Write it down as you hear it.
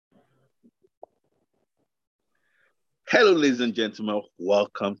Hello, ladies and gentlemen.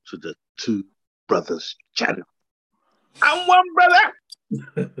 Welcome to the Two Brothers channel. I'm one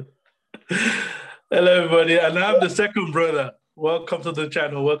brother. Hello, everybody, and I'm the second brother. Welcome to the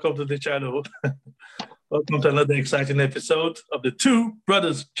channel. Welcome to the channel. Welcome to another exciting episode of the Two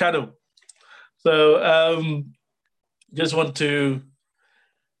Brothers channel. So, just want to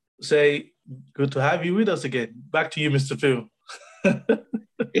say good to have you with us again. Back to you, Mr. Phil.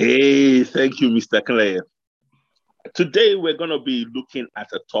 Hey, thank you, Mr. Clay. Today, we're going to be looking at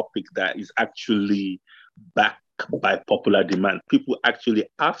a topic that is actually back by popular demand. People actually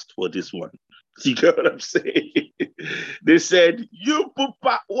asked for this one. You get what I'm saying? They said, you put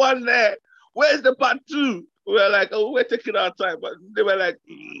part one there. Where's the part two? We're like, oh, we're taking our time. But they were like,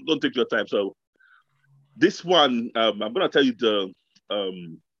 don't take your time. So this one, I'm going to tell you the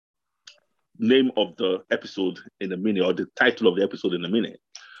name of the episode in a minute, or the title of the episode in a minute.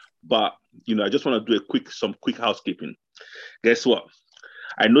 But, I just want to do some quick housekeeping. Guess what?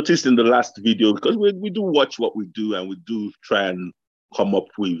 I noticed in the last video, because we do watch what we do and we do try and come up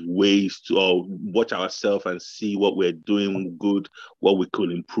with ways to watch ourselves and see what we're doing good, what we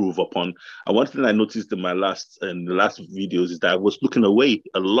could improve upon. And one thing I noticed in the last videos is that I was looking away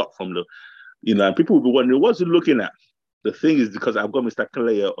a lot from the, and people will be wondering, what's he looking at? The thing is, because I've got Mr.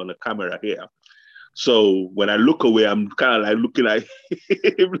 Kalea on the camera here. So when I look away, I'm kind of like looking at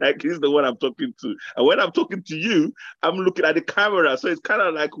him like he's the one I'm talking to. And when I'm talking to you, I'm looking at the camera. So it's kind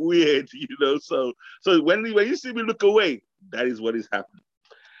of like weird, So when you see me look away, that is what is happening.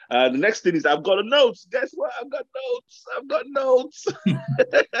 The next thing is I've got notes. Guess what? I've got notes.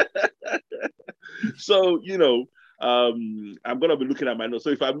 So, I'm going to be looking at my notes. So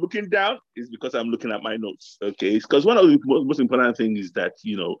if I'm looking down, it's because I'm looking at my notes. Okay. Because one of the most important things is that,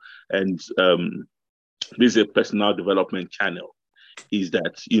 this is a personal development channel, is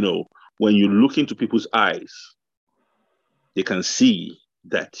that, when you look into people's eyes, they can see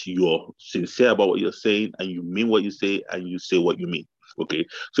that you're sincere about what you're saying and you mean what you say and you say what you mean. Okay.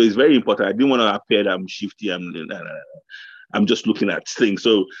 So it's very important. I didn't want to appear that I'm shifty. I'm just looking at things.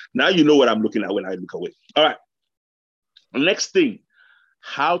 So now you know what I'm looking at when I look away. All right. Next thing,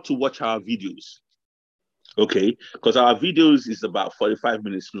 how to watch our videos. Okay, because our videos is about 45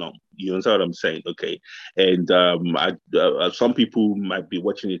 minutes long. You understand what I'm saying? Okay, and some people might be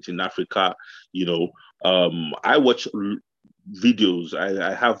watching it in Africa. I watch videos.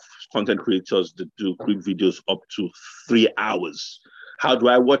 I have content creators that do quick videos up to 3 hours. How do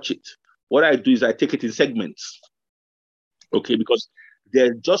I watch it? What I do is I take it in segments. Okay, because there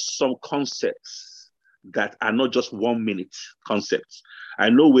are just some concepts that are not just 1 minute concepts. I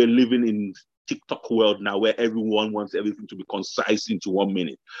know we're living in TikTok world now where everyone wants everything to be concise into 1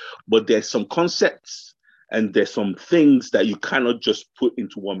 minute. But there's some concepts and there's some things that you cannot just put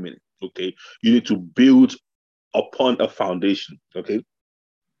into 1 minute. Okay. You need to build upon a foundation. Okay.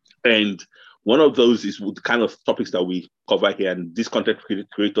 And one of those is the kind of topics that we cover here. And these content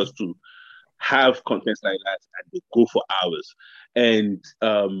creators to have content like that and they go for hours. And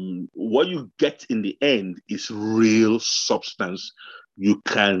what you get in the end is real substance you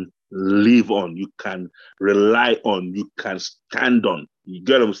can live on, you can rely on, you can stand on. You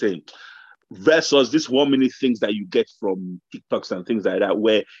get what I'm saying? Versus this 1 minute things that you get from TikToks and things like that,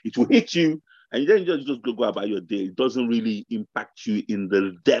 where it will hit you and then you just go about your day. It doesn't really impact you in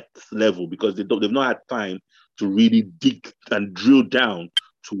the depth level because they've not had time to really dig and drill down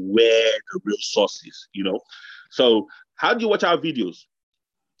to where the real source is, So how do you watch our videos?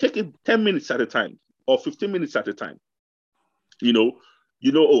 Take it 10 minutes at a time or 15 minutes at a time.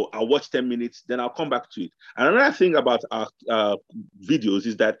 I'll watch 10 minutes, then I'll come back to it. And another thing about our videos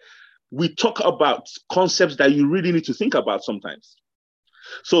is that we talk about concepts that you really need to think about sometimes.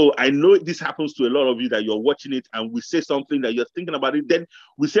 So I know this happens to a lot of you that you're watching it and we say something that you're thinking about it. Then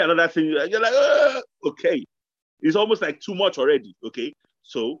we say another thing and you're like, okay. It's almost like too much already. Okay.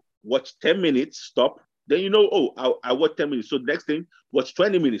 So watch 10 minutes, stop. Then I watch 10 minutes. So next thing, watch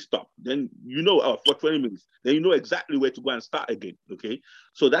 20 minutes, stop. Then for 20 minutes. Then you know exactly where to go and start again. Okay.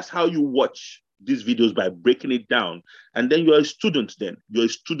 So that's how you watch these videos, by breaking it down. And then you're a student then. You're a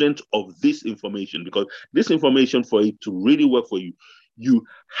student of this information, because this information, for it to really work for you, you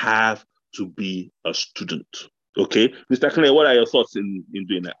have to be a student. Okay. Mr. Clay, what are your thoughts in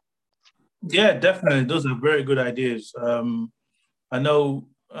doing that? Yeah, definitely. Those are very good ideas. I know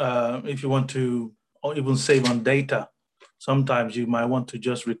if you want to or even save on data, sometimes you might want to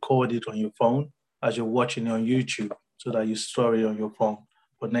just record it on your phone as you're watching it on YouTube so that you store it on your phone.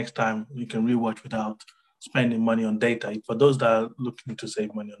 But next time you can rewatch without spending money on data, for those that are looking to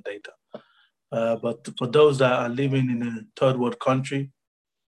save money on data. But for those that are living in a third world country,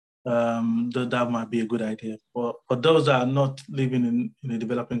 that might be a good idea. For those that are not living in a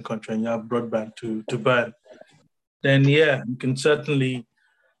developing country and you have broadband to burn, then yeah, you can certainly.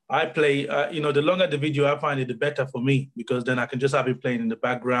 I play, the longer the video I find it, the better for me, because then I can just have it playing in the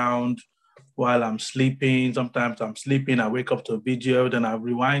background while I'm sleeping. Sometimes I'm sleeping, I wake up to a video, then I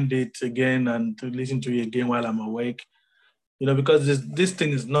rewind it again and to listen to it again while I'm awake. Because this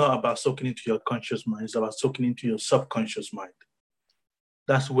thing is not about soaking into your conscious mind, it's about soaking into your subconscious mind.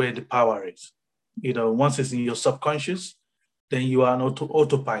 That's where the power is. Once it's in your subconscious, then you are an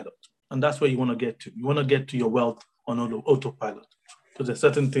autopilot. And that's where you want to get to. You want to get to your wealth on autopilot. Because there's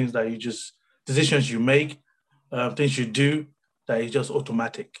certain things that decisions you make, things you do, that is just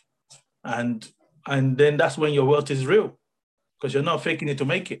automatic. And then that's when your wealth is real, because you're not faking it to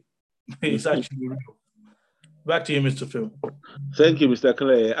make it. It's actually real. Back to you, Mr. Phil. Thank you, Mr.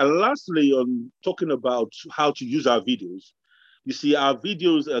 Clay. And lastly, on talking about how to use our videos, you see, our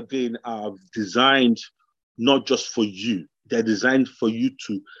videos, again, are designed not just for you. They're designed for you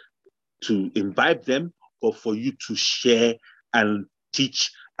to imbibe them, or for you to share and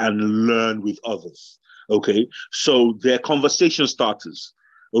teach and learn with others. Okay, so they're conversation starters.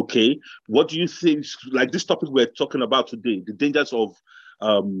 Okay, what do you think? Like this topic we're talking about today, the dangers of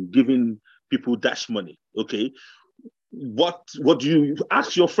giving people dash money. Okay, what do you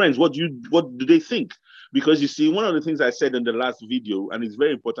ask your friends? What do they think? Because you see, one of the things I said in the last video, and it's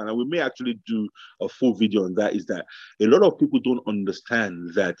very important, and we may actually do a full video on that, is that a lot of people don't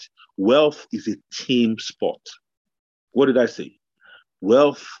understand that wealth is a team sport. What did I say?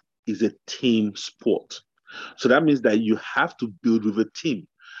 Wealth is a team sport. So that means that you have to build with a team.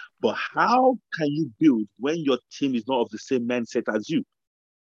 But how can you build when your team is not of the same mindset as you?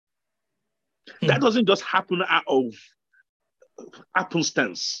 That doesn't just happen out of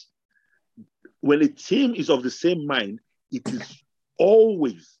happenstance. When a team is of the same mind, it is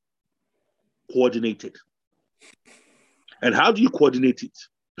always coordinated. And how do you coordinate it?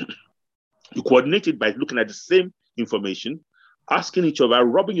 You coordinate it by looking at the same information, asking each other,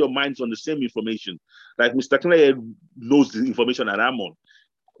 rubbing your minds on the same information. Like Mr. Clay knows the information that I'm on.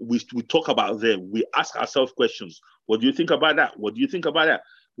 We talk about them. We ask ourselves questions. What do you think about that? What do you think about that?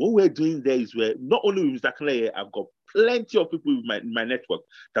 What we're doing there is where not only with Mr. Clay, I've got plenty of people in my network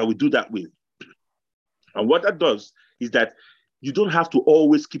that we do that with. And what that does is that you don't have to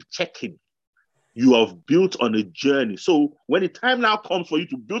always keep checking. You have built on a journey. So when the time now comes for you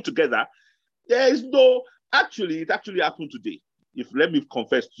to build together, there is no, it actually happened today. Let me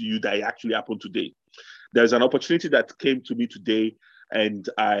confess to you that it actually happened today. There's an opportunity that came to me today, and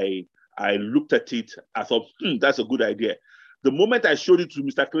I looked at it. I thought, that's a good idea. The moment I showed it to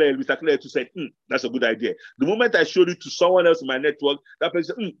Mr. Clay too said, that's a good idea. The moment I showed it to someone else in my network, that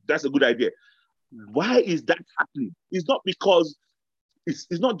person said, that's a good idea. Why is that happening? It's not because it's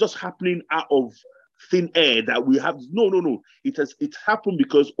not just happening out of thin air that we have. No. It's happened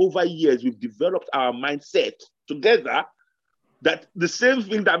because over years we've developed our mindset together that the same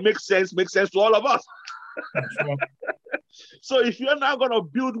thing that makes sense to all of us. So if you're now going to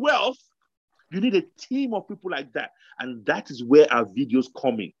build wealth, you need a team of people like that. And that is where our videos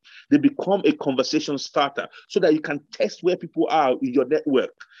come in. They become a conversation starter so that you can test where people are in your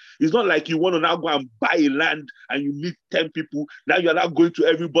network. It's not like you want to now go and buy a land and you need 10 people. Now you're now going to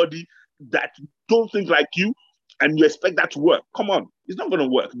everybody that don't think like you and you expect that to work. Come on. It's not going to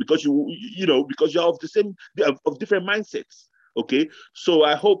work because because you're of the same, of different mindsets. Okay. So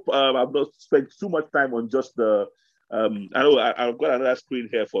I hope I've not spent too much time on just the, I know I've got another screen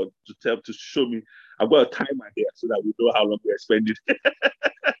here to show me. I've got a timer here so that we know how long we're spending.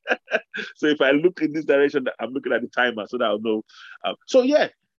 So if I look in this direction, I'm looking at the timer so that I'll know.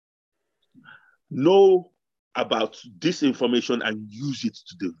 Know about this information and use it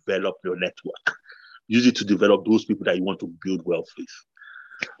to develop your network. Use it to develop those people that you want to build wealth with.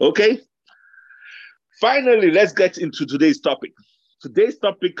 Okay. Finally, let's get into today's topic. Today's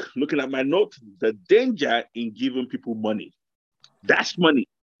topic, looking at my note, the danger in giving people money. Dash money.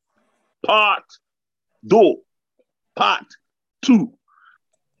 Part 2. Part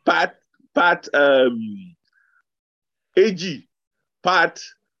AG. Part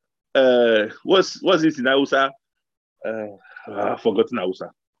what's this in Hausa? I've forgotten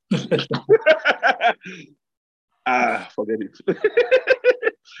Hausa. Forget it.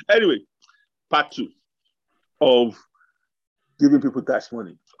 Anyway, part 2 of giving people dash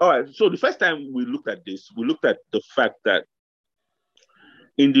money. All right. So the first time we looked at this, we looked at the fact that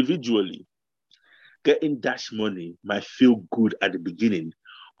individually, getting dash money might feel good at the beginning,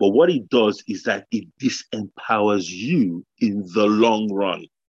 but what it does is that it disempowers you in the long run.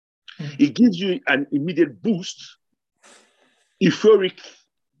 It gives you an immediate boost, euphoric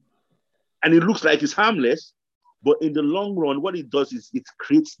And it looks like it's harmless, but in the long run, what it does is it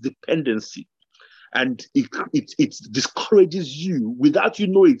creates dependency, and it discourages you without you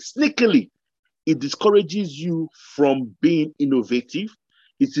knowing sneakily. It discourages you from being innovative.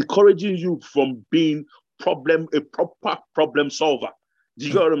 It discourages you from being a proper problem solver. Do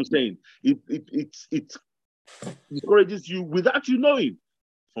you get what I'm saying? It discourages you without you knowing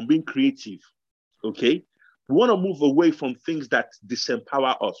from being creative. Okay. We want to move away from things that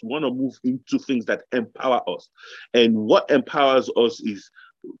disempower us. We want to move into things that empower us. And what empowers us is,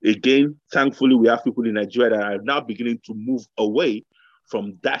 again, thankfully, we have people in Nigeria that are now beginning to move away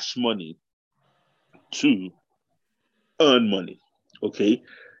from dash money to earn money. Okay.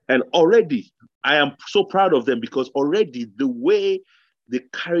 And already, I am so proud of them, because already the way they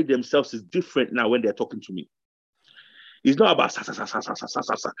carry themselves is different now when they're talking to me. It's not about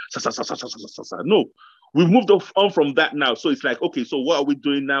no. We've moved on from that now. So it's like, okay, so what are we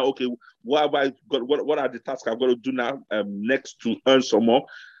doing now? Okay, what have I got? What are the tasks I've got to do now next to earn some more?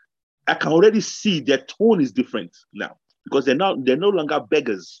 I can already see their tone is different now, because they're no longer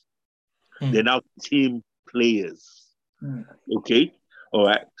beggars. They're now team players. Okay, all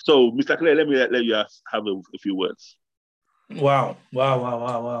right. So, Mr. Clay, let you have a few words. Wow.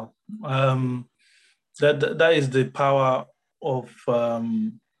 That is the power of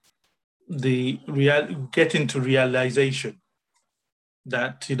getting to realization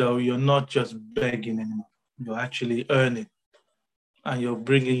that you're not just begging anymore. You're actually earning, and you're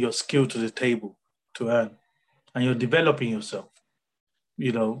bringing your skill to the table to earn, and you're developing yourself.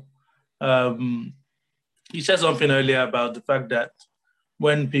 You said something earlier about the fact that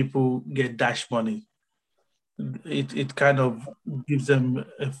when people get dash money, it kind of gives them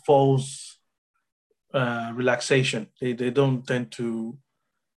a false relaxation. They don't tend to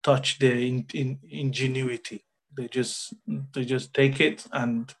touch their ingenuity. They just take it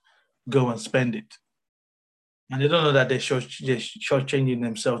and go and spend it, and they don't know that they're shortchanging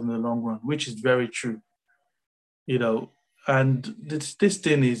themselves in the long run, which is very true. And this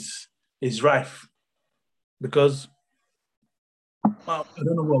thing is rife, because I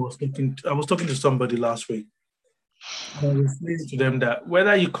don't know who I was talking to. I was talking to somebody last week. I was saying to them that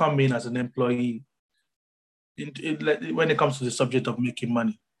whether you come in as an employee, when it comes to the subject of making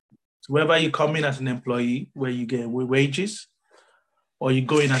money, so whether you come in as an employee where you get wages, or you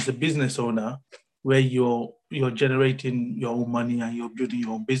go in as a business owner where you're generating your own money and you're building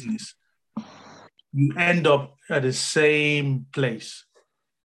your own business, you end up at the same place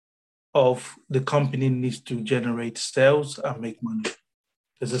of the company needs to generate sales and make money.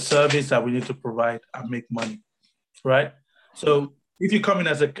 There's a service that we need to provide and make money, right? So if you come in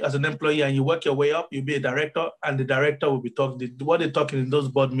as an employee and you work your way up, you'll be a director, and the director will be talking, what they're talking in those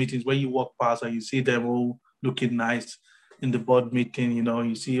board meetings where you walk past and you see them all looking nice in the board meeting,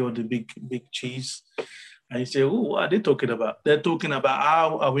 you see all the big cheese, and you say, oh, what are they talking about? They're talking about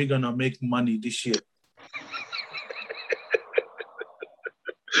how are we going to make money this year?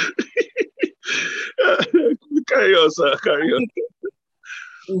 Carry on, sir. Carry on.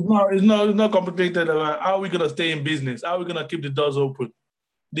 It's not complicated about how are we going to stay in business? How are we going to keep the doors open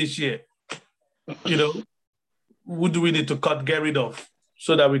this year? Who do we need to get rid of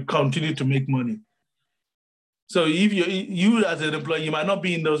so that we continue to make money? So if you as an employee, you might not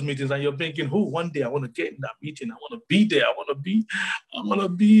be in those meetings, and you're thinking, one day I want to get in that meeting. I want to be there. I want to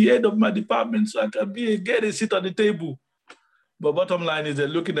be head of my department so I can get a seat on the table. But bottom line is they're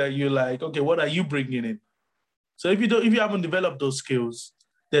looking at you like, okay, what are you bringing in? So if you haven't developed those skills,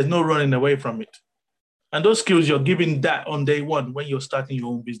 there's no running away from it. And those skills, you're giving that on day one when you're starting your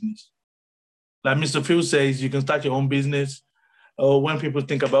own business. Like Mr. Phil says, you can start your own business. Or when people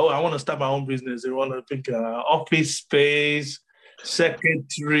think about, I want to start my own business, they want to think office space,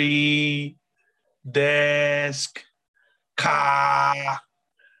 secretary, desk, car,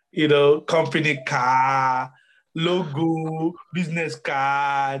 company car, logo, business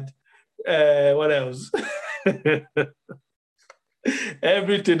card, what else?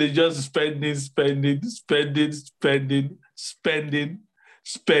 Everything is just spending.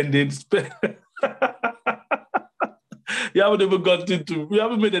 You haven't even you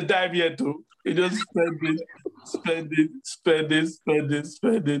haven't made a dime yet, too. You just spending.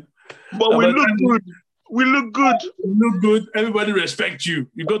 But we look good. We look good. You look good. Everybody respects you.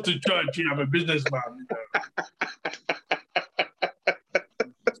 You go to church. I'm a businessman.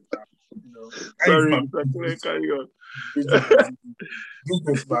 Sorry, carry on.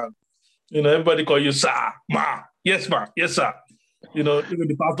 Businessman. Everybody call you sir, ma. Yes, ma. Yes, sir. Even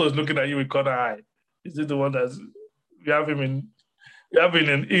the pastor is looking at you with corner eye. Is it the one that's you have him in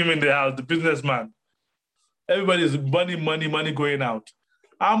the house, the businessman? Everybody is money going out.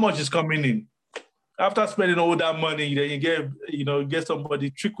 How much is coming in? After spending all that money, then you get somebody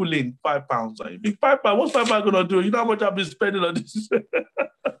trickling £5. Like, big £5, what's £5 gonna do? You know how much I've been spending on this?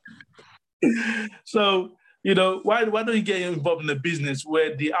 So, why don't you get involved in a business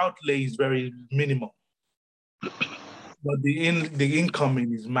where the outlay is very minimal, but the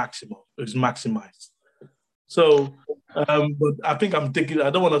incoming is maximized? So, but I think I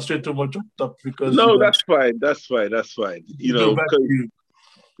don't want to stray too much up because No, that's fine. That's fine. back to you.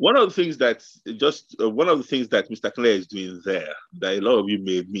 One of the things that Mr. Clare is doing there that a lot of you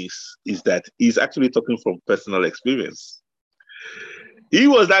may miss is that he's actually talking from personal experience. He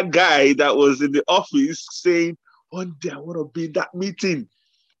was that guy that was in the office saying, one day I want to be in that meeting.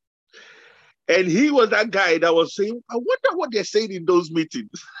 And he was that guy that was saying, I wonder what they're saying in those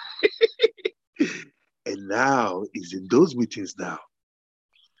meetings. And now he's in those meetings now.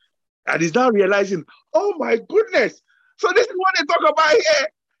 And he's now realizing, oh my goodness, so this is what they talk about here.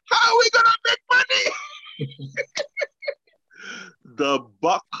 How are we going to make money? The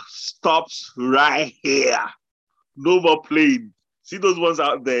buck stops right here. No more playing. See those ones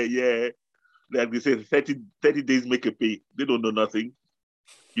out there, yeah. Like they say, 30 days make a pay. They don't know nothing,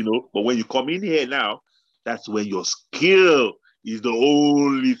 But when you come in here now, that's when your skill is the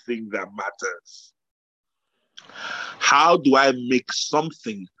only thing that matters. How do I make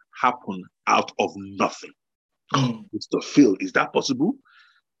something happen out of nothing? It's the field. Is that possible?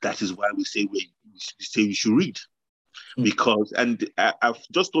 That is why we say you should read. Because, and I've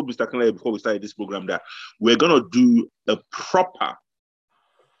just told Mr. Kanale before we started this program that we're going to do a proper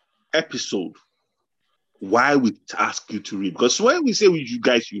episode why we ask you to read. Because when we say you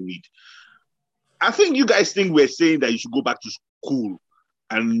guys should read, I think you guys think we're saying that you should go back to school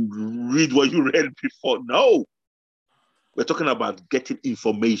and read what you read before. No. We're talking about getting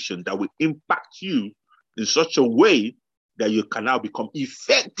information that will impact you in such a way that you can now become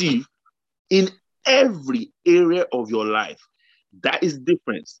effective in every area of your life. That is the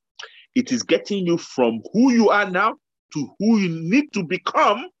difference. It is getting you from who you are now to who you need to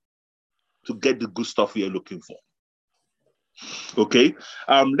become to get the good stuff you're looking for. Okay?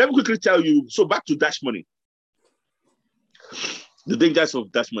 Let me quickly tell you, so back to Dash Money. The dangers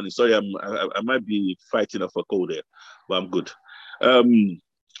of Dash Money. Sorry, I might be fighting off a cold there, but I'm good.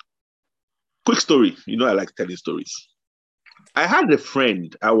 Quick story. I like telling stories. I had a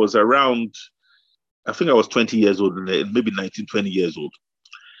friend. I was around, I think I was 20 years old, maybe 19, 20 years old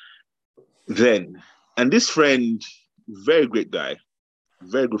then. And this friend, very great guy,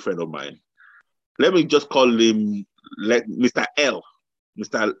 very good friend of mine. Let me just call him Mr. L.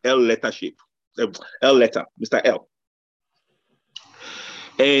 Mr. L letter shape. L letter, Mr. L.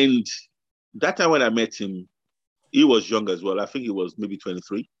 And that time when I met him, he was young as well. I think he was maybe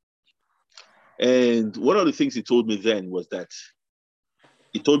 23. And one of the things he told me then was that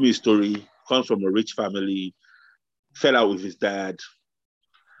he told me a story, comes from a rich family, fell out with his dad,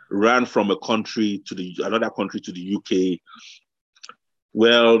 ran from a country to another country to the UK.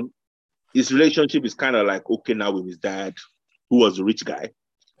 Well, his relationship is kind of like okay now with his dad, who was a rich guy.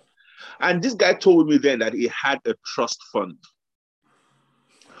 And this guy told me then that he had a trust fund.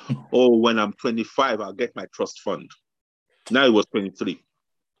 Oh, when I'm 25, I'll get my trust fund. Now he was 23.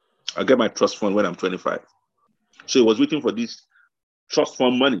 I'll get my trust fund when I'm 25. So he was waiting for this trust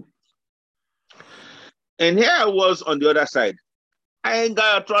fund money. And here I was on the other side. I ain't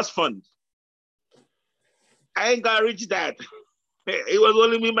got a trust fund. I ain't got a rich dad. It was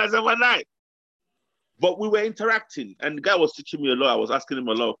only me, myself, and I. But we were interacting, and the guy was teaching me a lot. I was asking him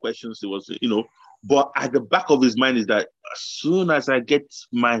a lot of questions. It was, but at the back of his mind is that as soon as I get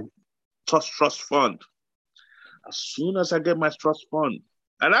my trust fund,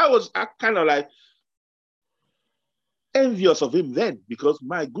 and I kind of like envious of him then, because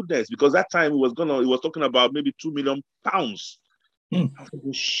my goodness, because that time he was talking about maybe £2 million. I was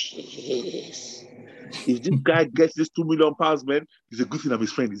thinking, shit. If this guy gets this £2 million, man, it's a good thing I'm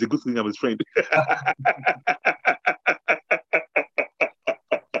his friend.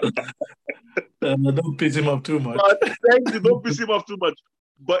 Don't piss him off too much. But thank you, don't piss him off too much.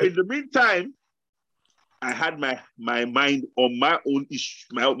 But in the meantime, I had my mind on my own issue,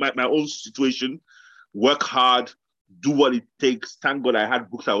 my own situation, work hard, do what it takes. Thank God I had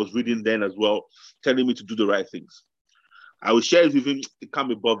books I was reading then as well, telling me to do the right things. I will share it with him. It can't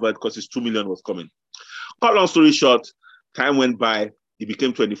be bothered because his $2 million was coming. Cut long story short, time went by. He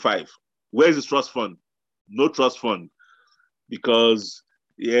became 25. Where's his trust fund? No trust fund. Because,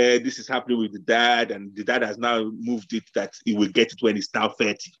 this is happening with the dad, and the dad has now moved it that he will get it when he's now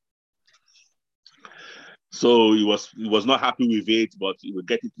 30. So he was not happy with it, but he will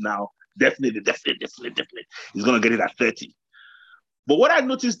get it now. Definitely. He's going to get it at 30. But what I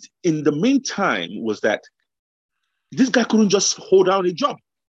noticed in the meantime was that this guy couldn't just hold down a job.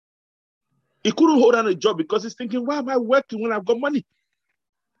 He couldn't hold down a job because he's thinking, why am I working when I've got money?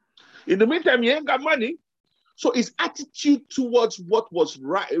 In the meantime, he ain't got money. So his attitude towards what was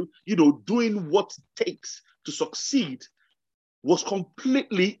right, doing what it takes to succeed was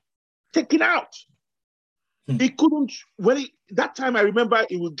completely taken out. He couldn't, that time I remember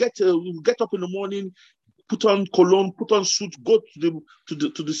he would get up in the morning, put on cologne, put on suit, go to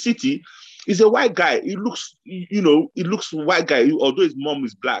the city. He's a white guy. He looks white guy, although his mom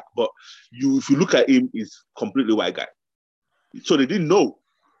is black, but if you look at him, he's completely white guy. So they didn't know.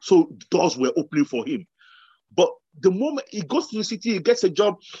 So doors were opening for him. But the moment he goes to the city, he gets a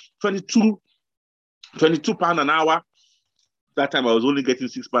job, 22 pounds an hour. That time I was only getting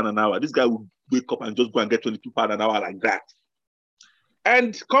 £6 an hour. This guy would wake up and just go and get 22 pounds an hour like that.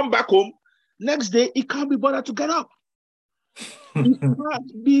 And come back home. Next day, he can't be bothered to get up. He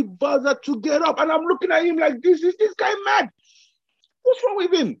can't be bothered to get up. And I'm looking at him like, is this guy mad? What's wrong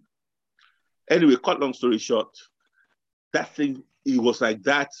with him? Anyway, cut long story short, that thing, it was like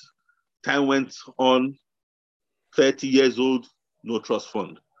that. Time went on. 30 years old, no trust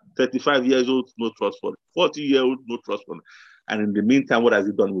fund. 35 years old, no trust fund. 40-year-old, no trust fund. And in the meantime, what has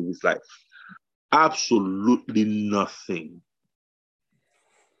he done with his life? Absolutely nothing.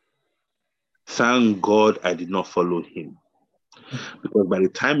 Thank God I did not follow him. Because by the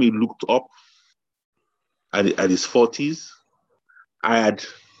time he looked up at his 40s, I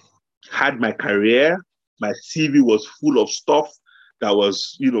had my career. My CV was full of stuff that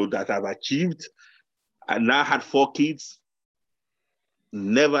was, that I've achieved. I now had 4 kids,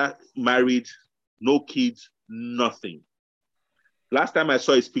 never married, no kids, nothing. Last time I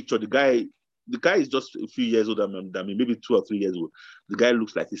saw his picture, the guy is just a few years older than me, maybe 2 or 3 years old. The guy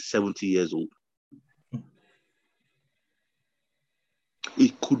looks like he's 70 years old.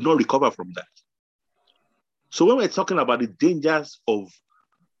 He could not recover from that. So when we're talking about the dangers of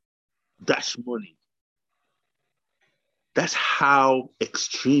dash money, that's how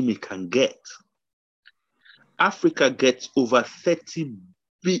extreme it can get. Africa gets over 30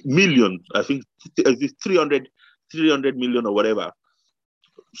 million, I think 300 million or whatever,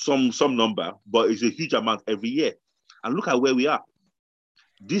 some number, but it's a huge amount every year. And look at where we are.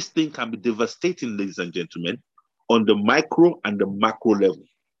 This thing can be devastating, ladies and gentlemen, on the micro and the macro level.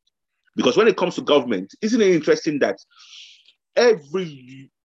 Because when it comes to government, isn't it interesting that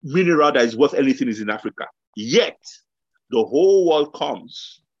every mineral that is worth anything is in Africa, yet the whole world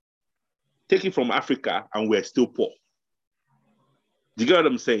comes, take it from Africa, and we're still poor. Do you get what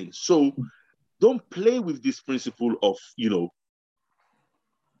I'm saying? So don't play with this principle of,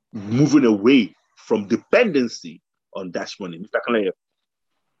 moving away from dependency on dash money. Mr. Kalaya.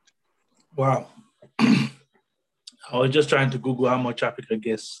 Wow. I was just trying to Google how much Africa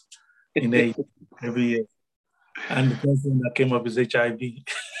gets in aid every year. And the first thing that came up is HIV.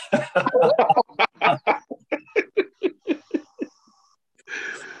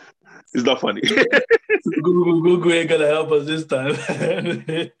 It's not funny. Google ain't gonna help us this time.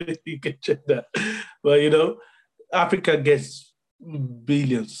 You can check that. But Africa gets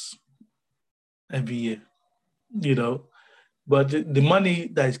billions every year, But the money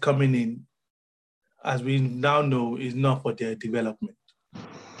that is coming in, as we now know, is not for their development.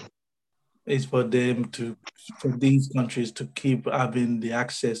 It's for these countries to keep having the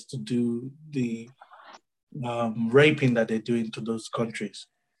access to do the raping that they're doing to those countries.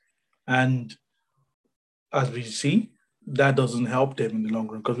 And as we see, that doesn't help them in the long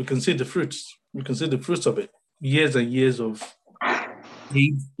run because we can see the fruits. We can see the fruits of it. Years and years of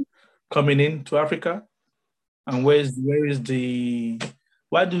aid coming into Africa. And why do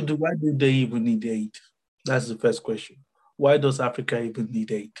they even need aid? That's the first question. Why does Africa even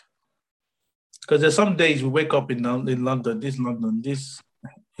need aid? Because there's some days we wake up in London, London is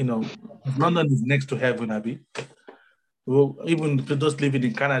next to heaven, Abby. Well, even those living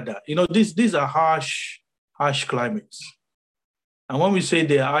in Canada, these are harsh climates. And when we say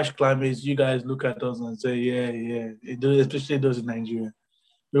they're harsh climates, you guys look at us and say, yeah, especially those in Nigeria.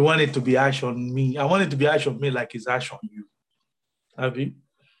 We want it to be harsh on me. I want it to be harsh on me like it's harsh on you. Abby.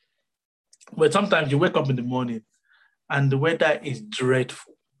 But sometimes you wake up in the morning and the weather is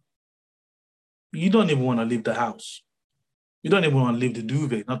dreadful. You don't even want to leave the house. You don't even want to leave the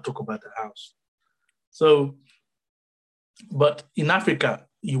duvet, not talk about the house. So, but in Africa,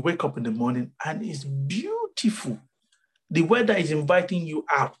 you wake up in the morning and it's beautiful. The weather is inviting you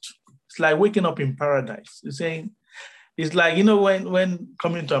out. It's like waking up in paradise. It's like, when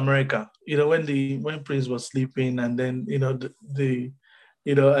coming to America, when Prince was sleeping and then, and they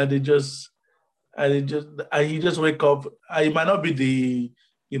just, and you just wake up. It might not be the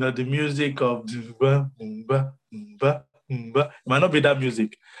music of it might not be that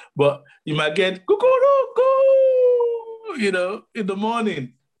music, but you might get cuckoo, in the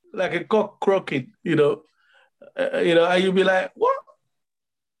morning, like a cock crowing, and you'll be like, what?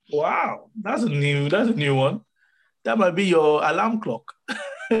 Wow, that's a new one. That might be your alarm clock,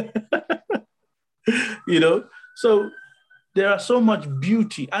 you know. So there are so much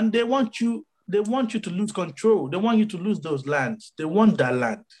beauty, and they want you to lose control. They want you to lose those lands. They want that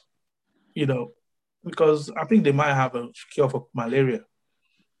land, you know, because I think they might have a cure for malaria.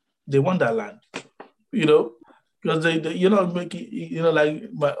 They want that land, you know, because make it, like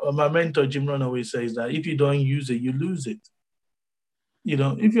my mentor Jim Rohn always says that if you don't use it, you lose it.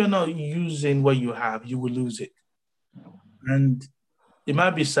 If you're not using what you have, you will lose it. And it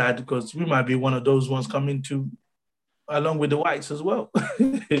might be sad because we might be one of those ones coming to along with the whites as well.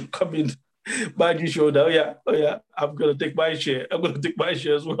 Coming by your shoulder. Oh yeah, I'm gonna take my share. I'm gonna take my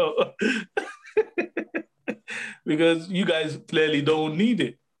share as well. Because you guys clearly don't need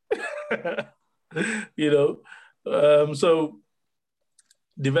it. So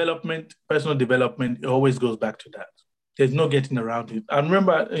personal development, it always goes back to that. There's no getting around it. And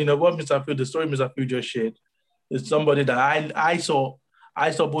remember, what the story Mr. Phil just shared is somebody that I saw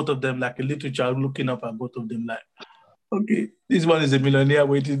both of them like a little child looking up at both of them like, okay, this one is a millionaire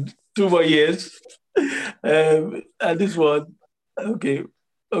waiting 2 more years. And this one, okay.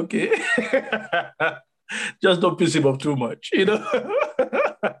 Just don't piss him off too much,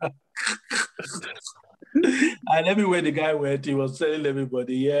 And everywhere the guy went, he was telling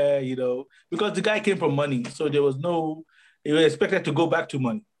everybody, yeah, because the guy came from money. So he was expected to go back to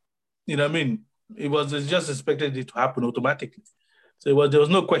money. You know what I mean? It was just expected it to happen automatically. So there was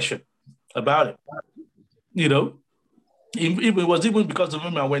no question about it. It was even because of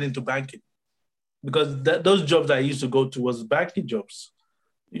him I went into banking. Because those jobs I used to go to was banking jobs.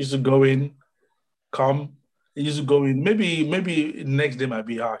 I used to go in, come, I used to go in. Maybe next day might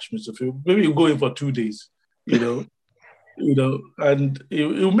be harsh, Mr. Phil. Maybe you go in for 2 days, and it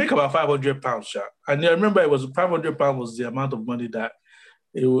will make about £500, sha. And I remember it was £500 was the amount of money that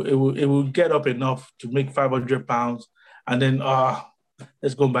it will get up enough to make £500, and then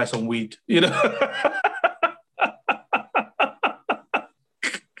let's go and buy some weed, and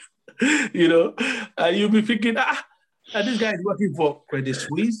you'll be thinking, and this guy is working for Credit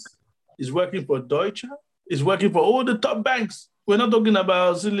Suisse, he's working for Deutsche, he's working for all the top banks. We're not talking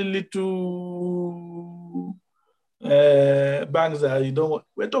about silly little banks that you don't want.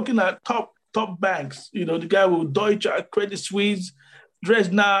 We're talking about top banks. The guy with Deutsche, Credit Suisse,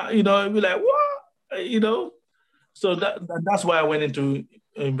 Dresdner, be like, what? So that's why I went into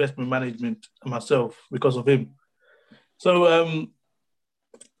investment management myself, because of him. So,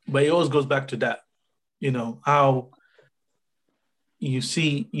 but it always goes back to that, how you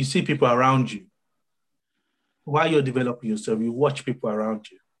see people around you. While you're developing yourself, you watch people around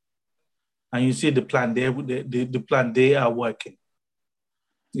you, and you see the plan the plan they are working.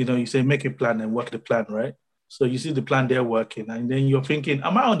 You say make a plan and work the plan, right? So you see the plan they're working, and then you're thinking,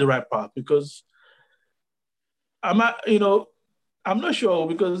 am I on the right path? Because I'm not sure,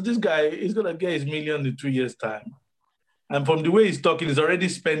 because this guy is gonna get his million in 2 years' time. And from the way he's talking, he's already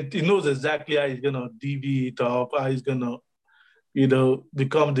spent, he knows exactly how he's gonna divvy it up, how he's gonna,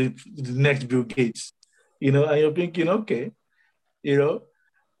 become the next Bill Gates. And you're thinking, okay,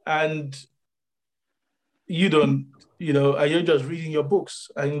 and you don't, and you're just reading your books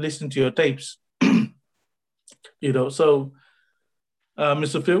and listening to your tapes. So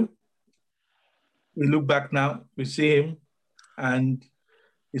Mr. Phil, we look back now, we see him, and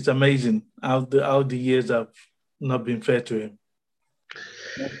it's amazing how the years have not been fair to him.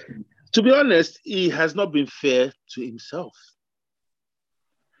 To be honest, he has not been fair to himself,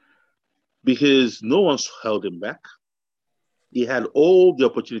 because no one's held him back. He had all the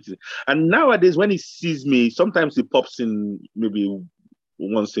opportunities. And nowadays, when he sees me, sometimes he pops in maybe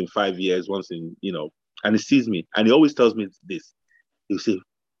once in 5 years, and he sees me, and he always tells me this.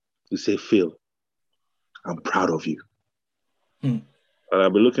 He'll say, Phil, I'm proud of you. And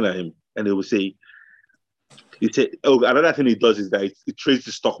I'll be looking at him, and he will say, another thing he does is that he trades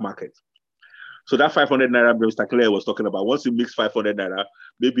the stock market. So that 500 naira Mr. Claire was talking about, once you mix 500 naira,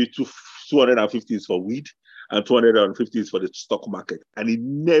 maybe 250 is for weed and 250 is for the stock market. And he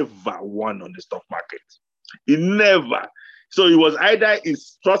never won on the stock market. He never. So it was either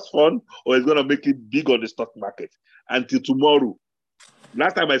his trust fund or he's going to make it big on the stock market until tomorrow.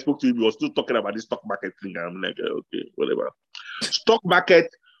 Last time I spoke to him, he was still talking about the stock market thing. I'm like, okay, whatever. Stock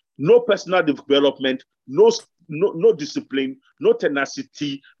market, no personal development, no no discipline, no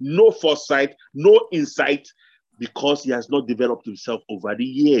tenacity, no foresight, no insight, because he has not developed himself over the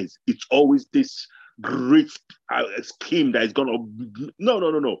years. It's always this great scheme that is going to...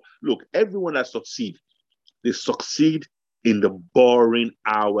 No. Look, everyone that succeeds, they succeed in the boring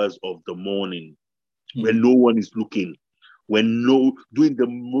hours of the morning when no one is looking, doing the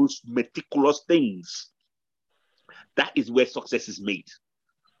most meticulous things. That is where success is made.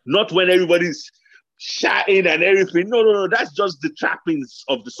 Not when everybody's shouting and everything. No. That's just the trappings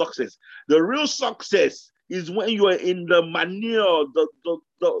of the success. The real success is when you are in the manure,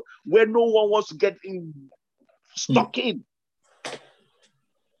 where no one wants to get stuck in.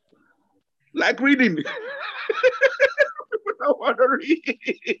 Like reading. I want to read.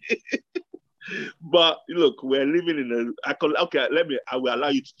 But look, we're living in I will allow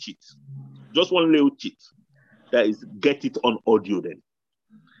you to cheat. Just one little cheat. That is, get it on audio then.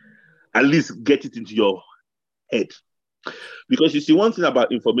 At least get it into your head. Because you see, one thing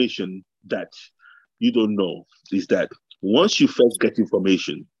about information that you don't know is that once you first get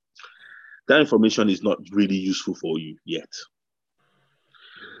information, that information is not really useful for you yet.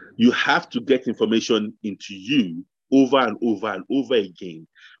 You have to get information into you over and over and over again,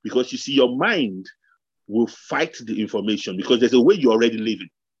 because you see, your mind will fight the information because there's a way you're already living.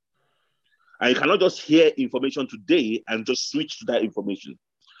 And you cannot just hear information today and just switch to that information.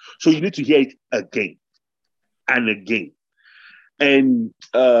 So you need to hear it again and again. And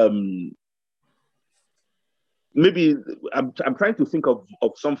maybe I'm trying to think of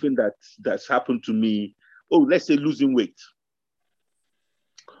something that's happened to me. Oh, let's say losing weight,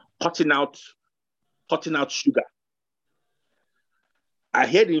 cutting out sugar. I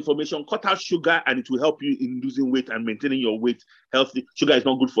hear the information, cut out sugar and it will help you in losing weight and maintaining your weight healthy. Sugar is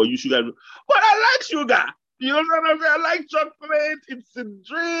not good for you. But I like sugar. You know what I'm saying? I like chocolate. It's in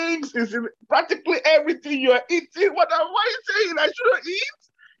drinks. It's in practically everything you're eating. What are you saying? I shouldn't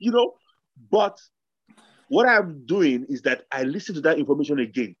eat? But what I'm doing is that I listen to that information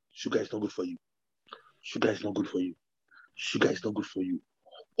again. Sugar is not good for you. Sugar is not good for you. Sugar is not good for you.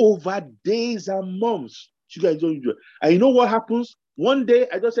 Over days and months, sugar is not good. And you know what happens? One day,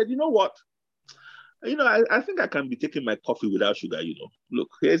 I just said, you know what? I think I can be taking my coffee without sugar, Look,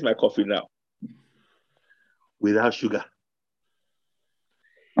 here's my coffee now. Without sugar.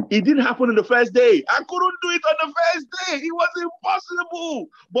 It didn't happen on the first day. I couldn't do it on the first day. It was impossible.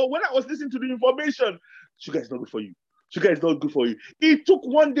 But when I was listening to the information, sugar is not good for you. Sugar is not good for you. It took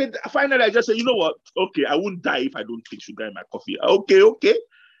one day. Finally, I just said, you know what? Okay, I won't die if I don't take sugar in my coffee. Okay.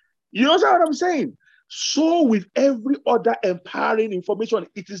 You know what I'm saying? So with every other empowering information,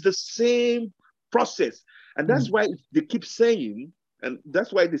 it is the same process. And that's why they keep saying, and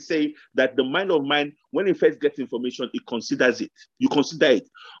that's why they say that the mind of mind, when it first gets information, it considers it. You consider it.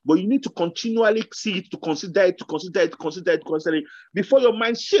 But you need to continually see it, to consider it before your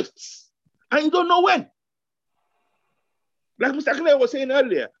mind shifts. And you don't know when. Like Mr. Claire was saying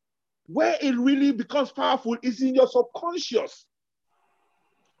earlier, where it really becomes powerful is in your subconscious.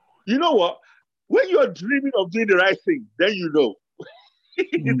 You know what? When you're dreaming of doing the right thing, then you know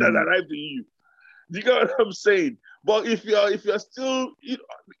it has arrived in you. You get what I'm saying? But if you're still,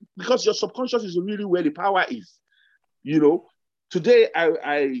 because your subconscious is really where the power is. Today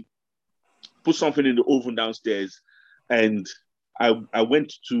I put something in the oven downstairs, and I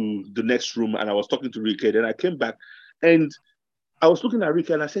went to the next room and I was talking to Rike. Then I came back and I was looking at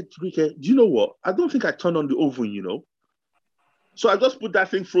Rike and I said to Rike, do you know what? I don't think I turned on the oven, So I just put that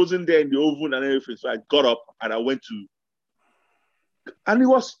thing frozen there in the oven and everything. So I got up and I went to, and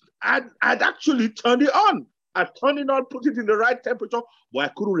I'd actually turned it on. I turned it on, put it in the right temperature, but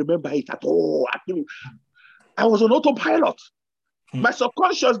I couldn't remember it at all. I was on autopilot. My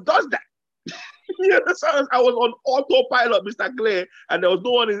subconscious does that. So I was on autopilot, Mr. Clay, and there was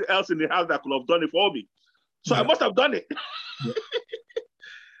no one else in the house that could have done it for me. So I must have done it.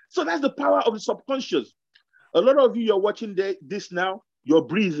 So that's the power of the subconscious. A lot of you're watching this now, you're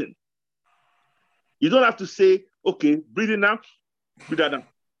breathing. You don't have to say, okay, breathing now, breathe out now.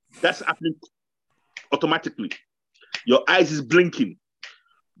 That's happening automatically. Your eyes is blinking.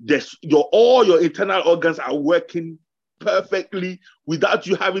 All your internal organs are working perfectly without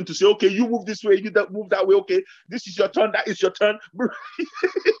you having to say, okay, you move this way, you move that way, okay, this is your turn, that is your turn.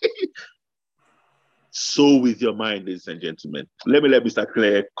 So with your mind, ladies and gentlemen. Let Mr.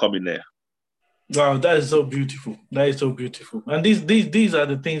 Claire come in there. Wow, that is so beautiful. That is so beautiful. And these are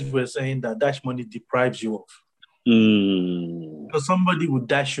the things we're saying that dash money deprives you of. Because somebody would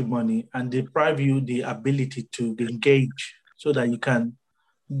dash you money and deprive you the ability to engage so that you can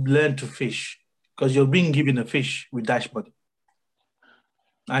learn to fish. Because you're being given a fish with dash money.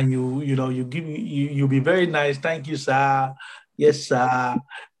 and you be very nice. Thank you, sir. Yes, sir.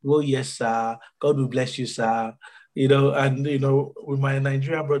 Oh, yes, sir. God will bless you, sir. And with my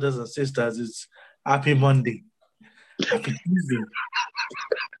Nigerian brothers and sisters, it's Happy Monday, Happy Tuesday,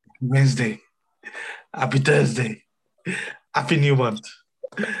 Wednesday, Happy Thursday, Happy New Month,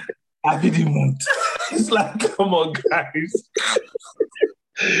 Happy New Month. It's like, come on, guys.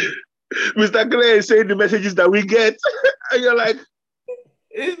 Mr. Clay is saying the messages that we get, and you're like,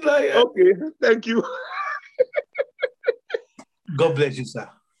 it's like, okay, thank you. God bless you, sir.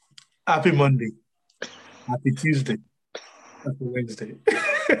 Happy Monday, Happy Tuesday, Happy Wednesday.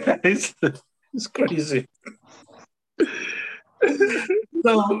 It's crazy.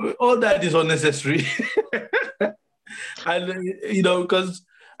 So all that is unnecessary. And because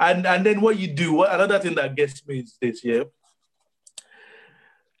and then what you do, another thing that gets me is this, yeah.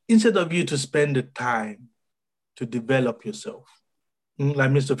 Instead of you to spend the time to develop yourself,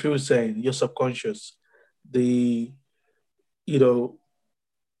 like Mr. Phil was saying, your subconscious, you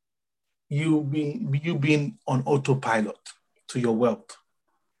being on autopilot to your wealth,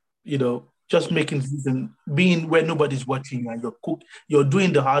 just making decisions, being where nobody's watching and you're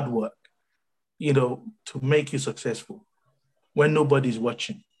doing the hard work, to make you successful when nobody's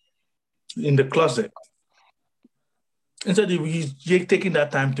watching in the closet. Instead of you taking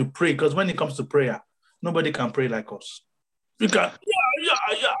that time to pray, because when it comes to prayer, nobody can pray like us. You can,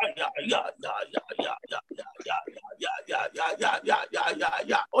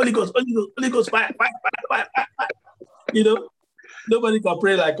 Holy Ghost, fire. Nobody can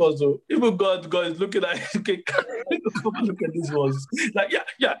pray like us. So even God is looking at okay, come and look at these ones. Like,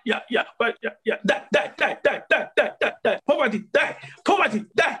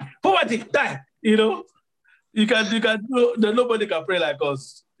 die. Poverty, die. You can nobody can pray like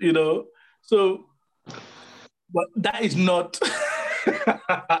us, So, but that is not.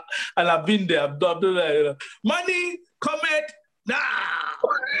 And I've been there. I've done that. Money, comment now.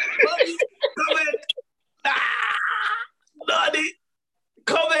 Money, comment now. Money,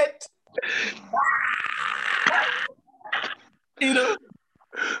 comment.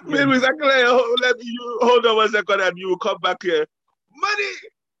 Maybe exactly. Let you hold on 1 second, and you will come back here. Money,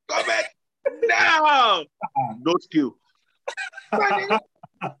 comment now. No skill. Money,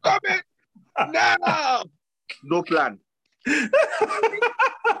 comment now. No plan.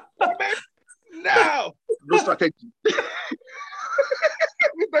 Comment now. No strategy.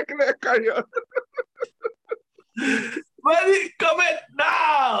 Carry on. Money, comment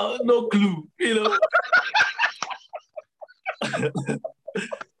now. No clue.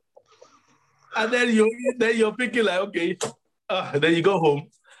 And then you're thinking like, okay, then you go home,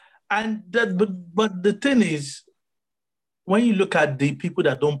 and that. But the thing is, when you look at the people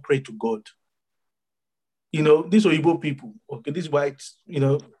that don't pray to God, these Igbo people, okay, these whites,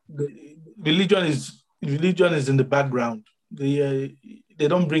 the religion is in the background. They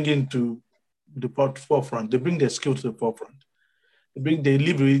don't bring into the forefront. They bring their skill to the forefront. They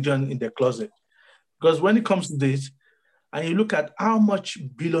leave religion in their closet. Because when it comes to this, and you look at how much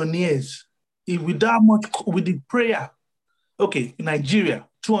billionaires, with the prayer, okay, in Nigeria,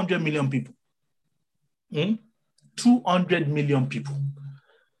 200 million people. 200 million people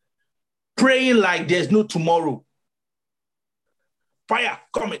praying like there's no tomorrow. Fire,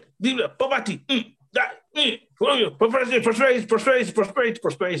 comment, poverty,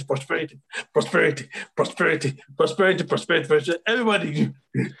 prosperity. Everybody,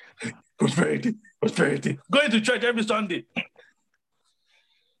 prosperity. Going to church every Sunday.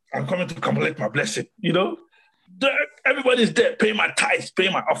 I'm coming to collect my blessing, Everybody's there, pay my tithes, pay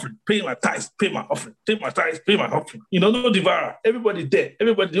my offering, pay my tithes, pay my offering, pay my tithes, pay my offering. No devourer. Everybody there.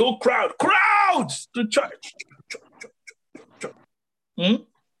 Everybody, the whole crowds to church.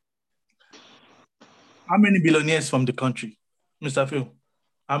 How many billionaires from the country, Mr. Phil?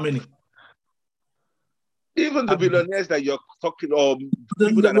 How many? Even the billionaires that you're talking,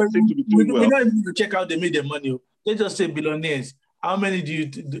 people that seem to be doing well. We don't even check out they made their money. They just say billionaires. How many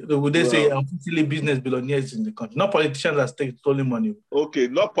would they say officially business billionaires in the country? Not politicians that take stolen money. Okay,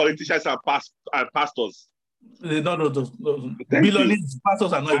 not politicians and pastors. No. Billionaires,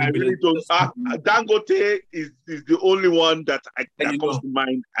 pastors are not even billionaires. Dangote is the only one that comes to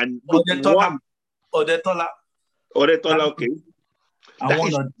mind. And Odetola. Okay. I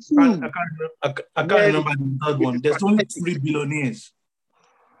can't remember the third one. There's only 3 billionaires.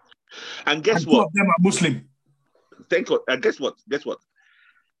 And guess what? 2 of them are Muslim. Thank God. And guess what?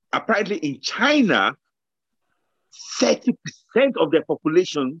 Apparently in China, 30% of their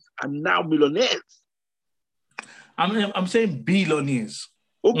populations are now millionaires. I'm saying billionaires.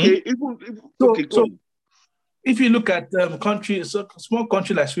 Okay. If you look at countries, a small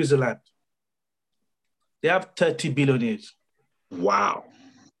country like Switzerland, they have 30 billionaires. Wow.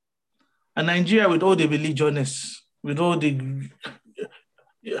 And Nigeria, with all the religionists, with all the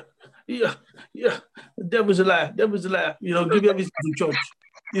yeah, devil's a liar, devil's a liar. You know, give everything to church.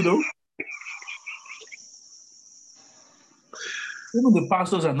 You know, even the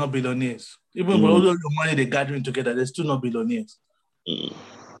pastors are not billionaires. Even with all the money they're gathering together, they're still not billionaires. So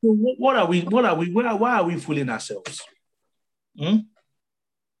what are we? Why are we fooling ourselves?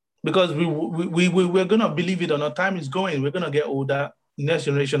 Because we're gonna believe it or not. Time is going. We're gonna get older. Next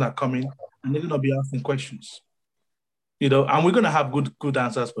generation are coming, and they're gonna be asking questions. You know, and we're gonna have good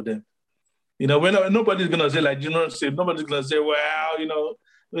answers for them. You know, nobody's gonna say like, you know, nobody's gonna say, well, you know,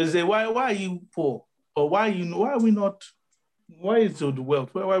 they say, why are you poor, or why are we not? Why is the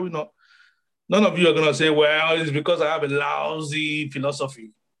wealth? Why are we not? None of you are gonna say, well, it's because I have a lousy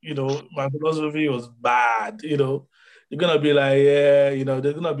philosophy. You know, my philosophy was bad. You know, you're gonna be like, yeah, you know,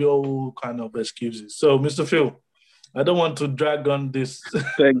 there's gonna be all kind of excuses. So, Mr. Phil, I don't want to drag on this.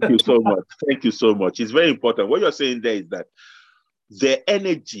 Thank you so much. Thank you so much. It's very important. What you're saying there is that their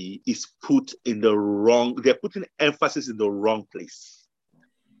energy is put in the wrong, they're putting emphasis in the wrong place.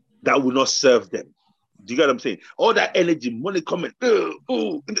 That will not serve them. Do you get what I'm saying? All that energy, money coming, in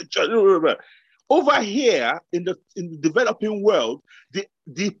the church. Over here in the developing world,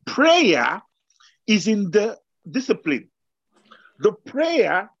 the prayer is in the discipline. The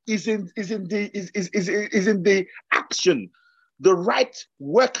prayer is in the action, the right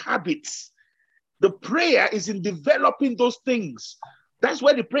work habits. The prayer is in developing those things. That's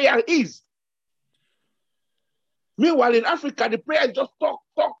where the prayer is. Meanwhile, in Africa, the prayer is just talk,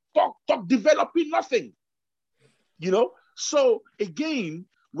 developing nothing. You know? So again,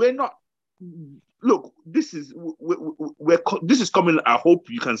 we're not. Look, this is coming. I hope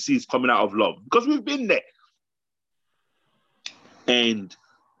you can see it's coming out of love because we've been there. And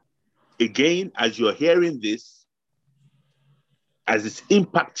again, as you're hearing this, as it's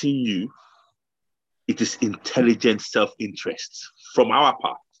impacting you, it is intelligent self-interest from our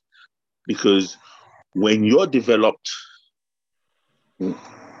part. Because when you're developed,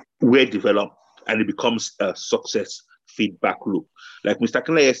 we're developed, and it becomes a success feedback loop. Like Mr.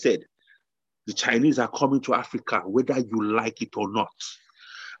 Kinley said, the Chinese are coming to Africa, whether you like it or not.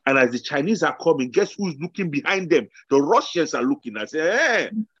 And as the Chinese are coming, guess who's looking behind them? The Russians are looking and say,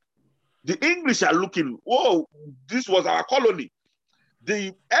 hey, the English are looking, whoa, this was our colony.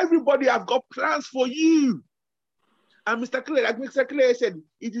 Everybody have got plans for you. And Mr. Clay said,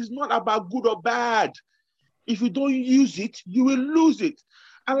 it is not about good or bad. If you don't use it, you will lose it.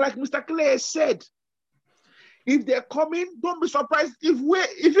 And like Mr. Clay said, if they're coming, don't be surprised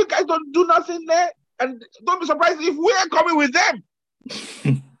if you guys don't do nothing there, and don't be surprised if we're coming with them.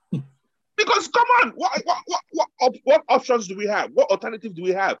 Because come on, what options do we have? What alternative do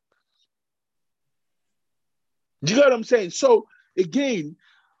we have? Do you get what I'm saying? So again,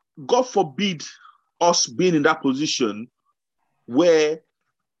 God forbid us being in that position where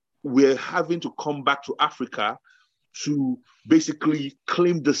we're having to come back to Africa to basically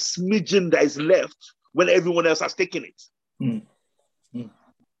claim the smidgen that is left when everyone else has taken it.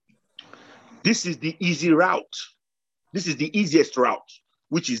 This is the easy route. This is the easiest route,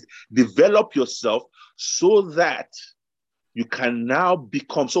 which is develop yourself so that you can now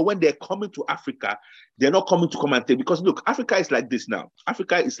become. So when they're coming to Africa, they're not coming to come and take, because look, Africa is like this now.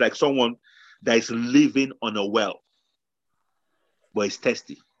 Africa is like someone that is living on a well, but it's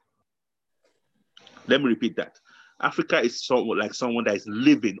thirsty. Let me repeat that. Africa is like someone that is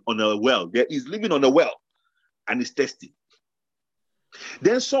living on a well. There is living on a well and is thirsty.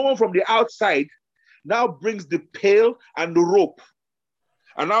 Then someone from the outside now brings the pail and the rope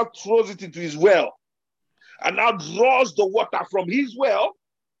and now throws it into his well and now draws the water from his well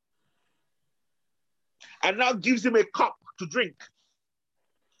and now gives him a cup to drink.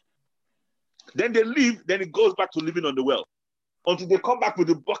 Then they leave, then it goes back to living on the well until they come back with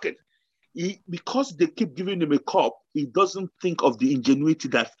a bucket. Because they keep giving him a cup, he doesn't think of the ingenuity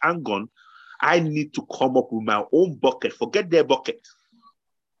that, hang on, I need to come up with my own bucket. Forget their bucket.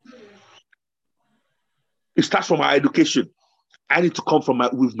 It starts from our education. I need to come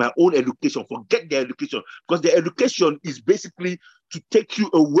with my own education. Forget their education. Because their education is basically to take you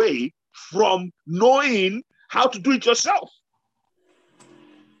away from knowing how to do it yourself.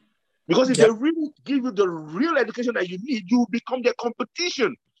 Because if they really give you the real education that you need, you will become their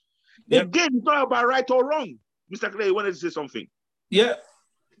competition. Yep. Again, it's not about right or wrong. Mr. Clay, you wanted to say something? Yeah,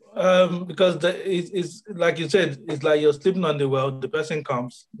 because it's like you said, it's like you're sleeping on the well. The person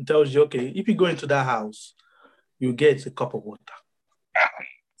comes and tells you, okay, if you go into that house, you get a cup of water.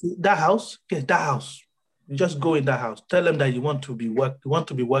 That house, You just go in that house. Tell them that you want to be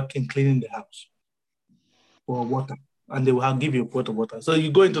working cleaning the house for water, and they will give you a pot of water. So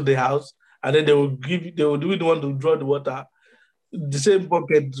you go into the house, and then they will be the one to draw the water. The same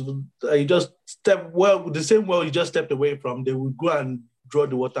bucket, you just the same well you just stepped away from. They will go and draw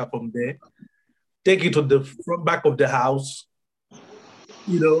the water from there, take it to the front back of the house,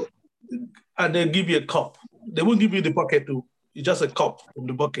 and they'll give you a cup. They won't give you the bucket too. It's just a cup from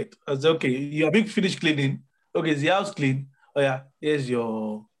the bucket. I say, okay, you have finished cleaning. Okay, is the house clean? Oh yeah, here's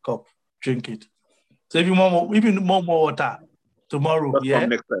your cup. Drink it. So if you want more water tomorrow, Come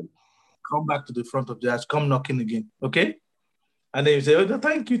next time. Come back to the front of the house. Come knocking again. Okay? And then you say, oh,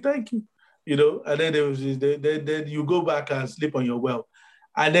 thank you. And then then you go back and sleep on your well.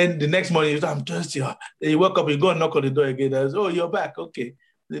 And then the next morning, you say, I'm thirsty. Then you wake up, you go and knock on the door again. And say, oh, you're back. Okay.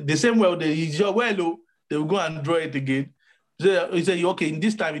 The same well, it's your well, they will go and draw it again. So you say, okay, in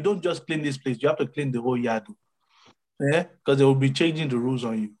this time, you don't just clean this place. You have to clean the whole yard. Yeah? Because they will be changing the rules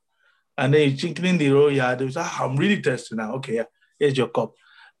on you. And then you clean the whole yard. They say, I'm really thirsty now. Okay, yeah, here's your cup.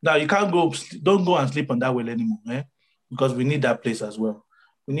 Now, you don't go and sleep on that well anymore. Because we need that place as well.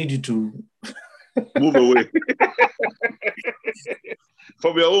 We need you to move away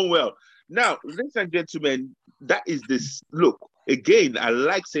from your own well. Now, ladies and gentlemen, that is this. Look, again, I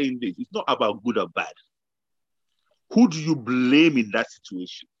like saying this. It's not about good or bad. Who do you blame in that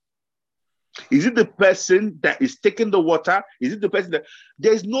situation? Is it the person that is taking the water? Is it the person that...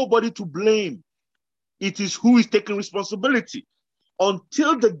 There's nobody to blame. It is who is taking responsibility.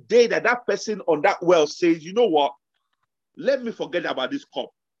 Until the day that that person on that well says, you know what? Let me forget about this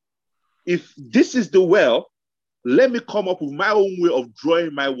cup. If this is the well, let me come up with my own way of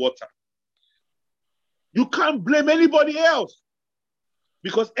drawing my water. You can't blame anybody else,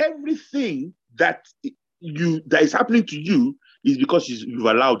 because everything that is happening to you is because you've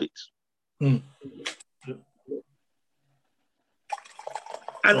allowed it. And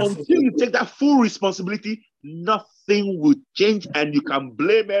until you take that full responsibility, nothing will change, and you can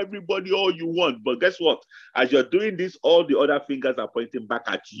blame everybody all you want. But guess what? As you're doing this, all the other fingers are pointing back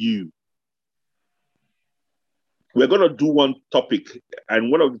at you. We're going to do one topic,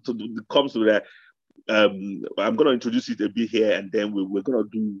 and one of the comes to that. I'm going to introduce it a bit here, and then we're going to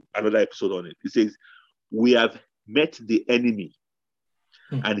do another episode on it. It says, we have met the enemy,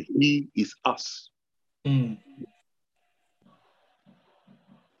 and he is us.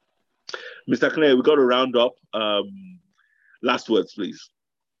 Mr. Clay, we got to round up. Last words, please.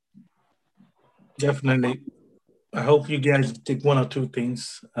 Definitely. I hope you guys take one or two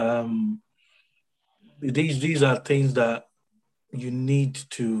things. These are things that you need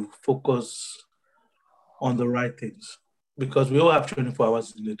to focus on the right things, because we all have 24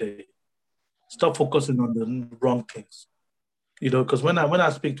 hours in a day. Stop focusing on the wrong things. Because when I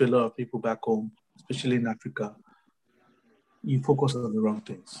speak to a lot of people back home, especially in Africa, you focus on the wrong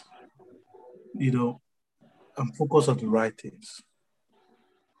things. And focus on the right things.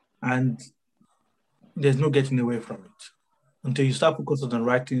 And there's no getting away from it. Until you start focusing on the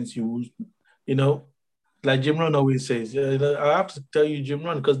right things, like Jim Rohn always says, I have to tell you, Jim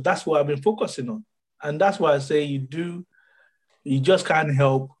Rohn, because that's what I've been focusing on. And that's why I say you just can't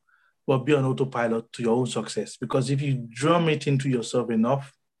help but be on autopilot to your own success. Because if you drum it into yourself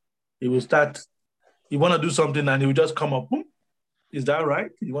enough, it will start, you want to do something and it will just come up. Is that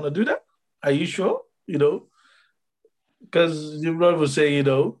right? You want to do that? Are you sure? Because Jim Rohn will say,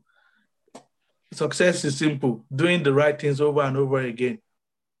 success is simple. Doing the right things over and over again.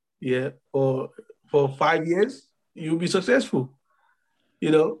 Yeah. For 5 years, you'll be successful.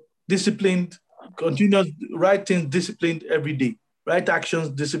 Disciplined, continuous, right things disciplined every day. Right actions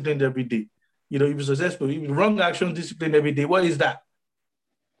disciplined every day. You'll be successful. If wrong actions disciplined every day, what is that?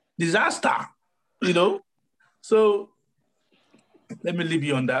 Disaster. So let me leave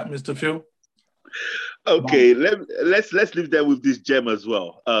you on that, Mr. Phil. Okay, let's leave them with this gem as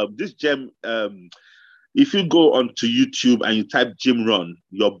well. This gem, if you go onto YouTube and you type Jim Rohn,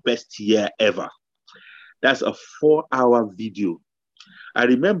 your best year ever, that's a 4-hour video. I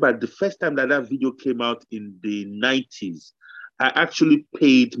remember the first time that video came out in the 90s, I actually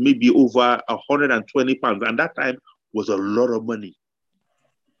paid maybe over £120, and that time was a lot of money.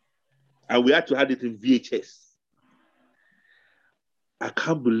 And we had to have it in VHS. I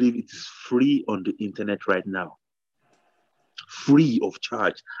can't believe it is free on the internet right now. Free of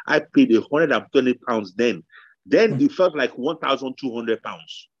charge. I paid £120 then. Then it felt like £1,200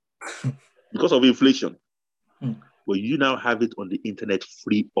 because of inflation. But you now have it on the internet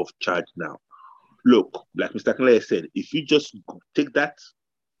free of charge now. Look, like Mr. Clay said, if you just take that,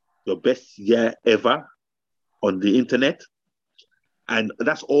 your best year ever on the internet, and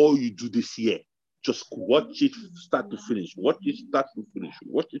that's all you do this year, Just watch it start to finish. Watch it start to finish.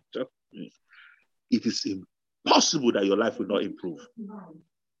 Watch it start to finish. It is impossible that your life will not improve.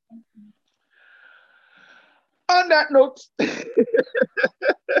 On that note,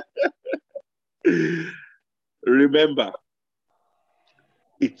 remember,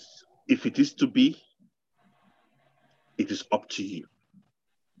 if it is to be, it is up to you.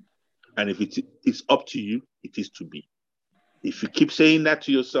 And if it is up to you, it is to be. If you keep saying that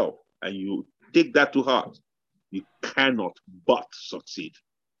to yourself and you take that to heart, you cannot but succeed.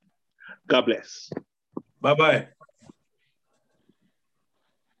 God bless. Bye-bye.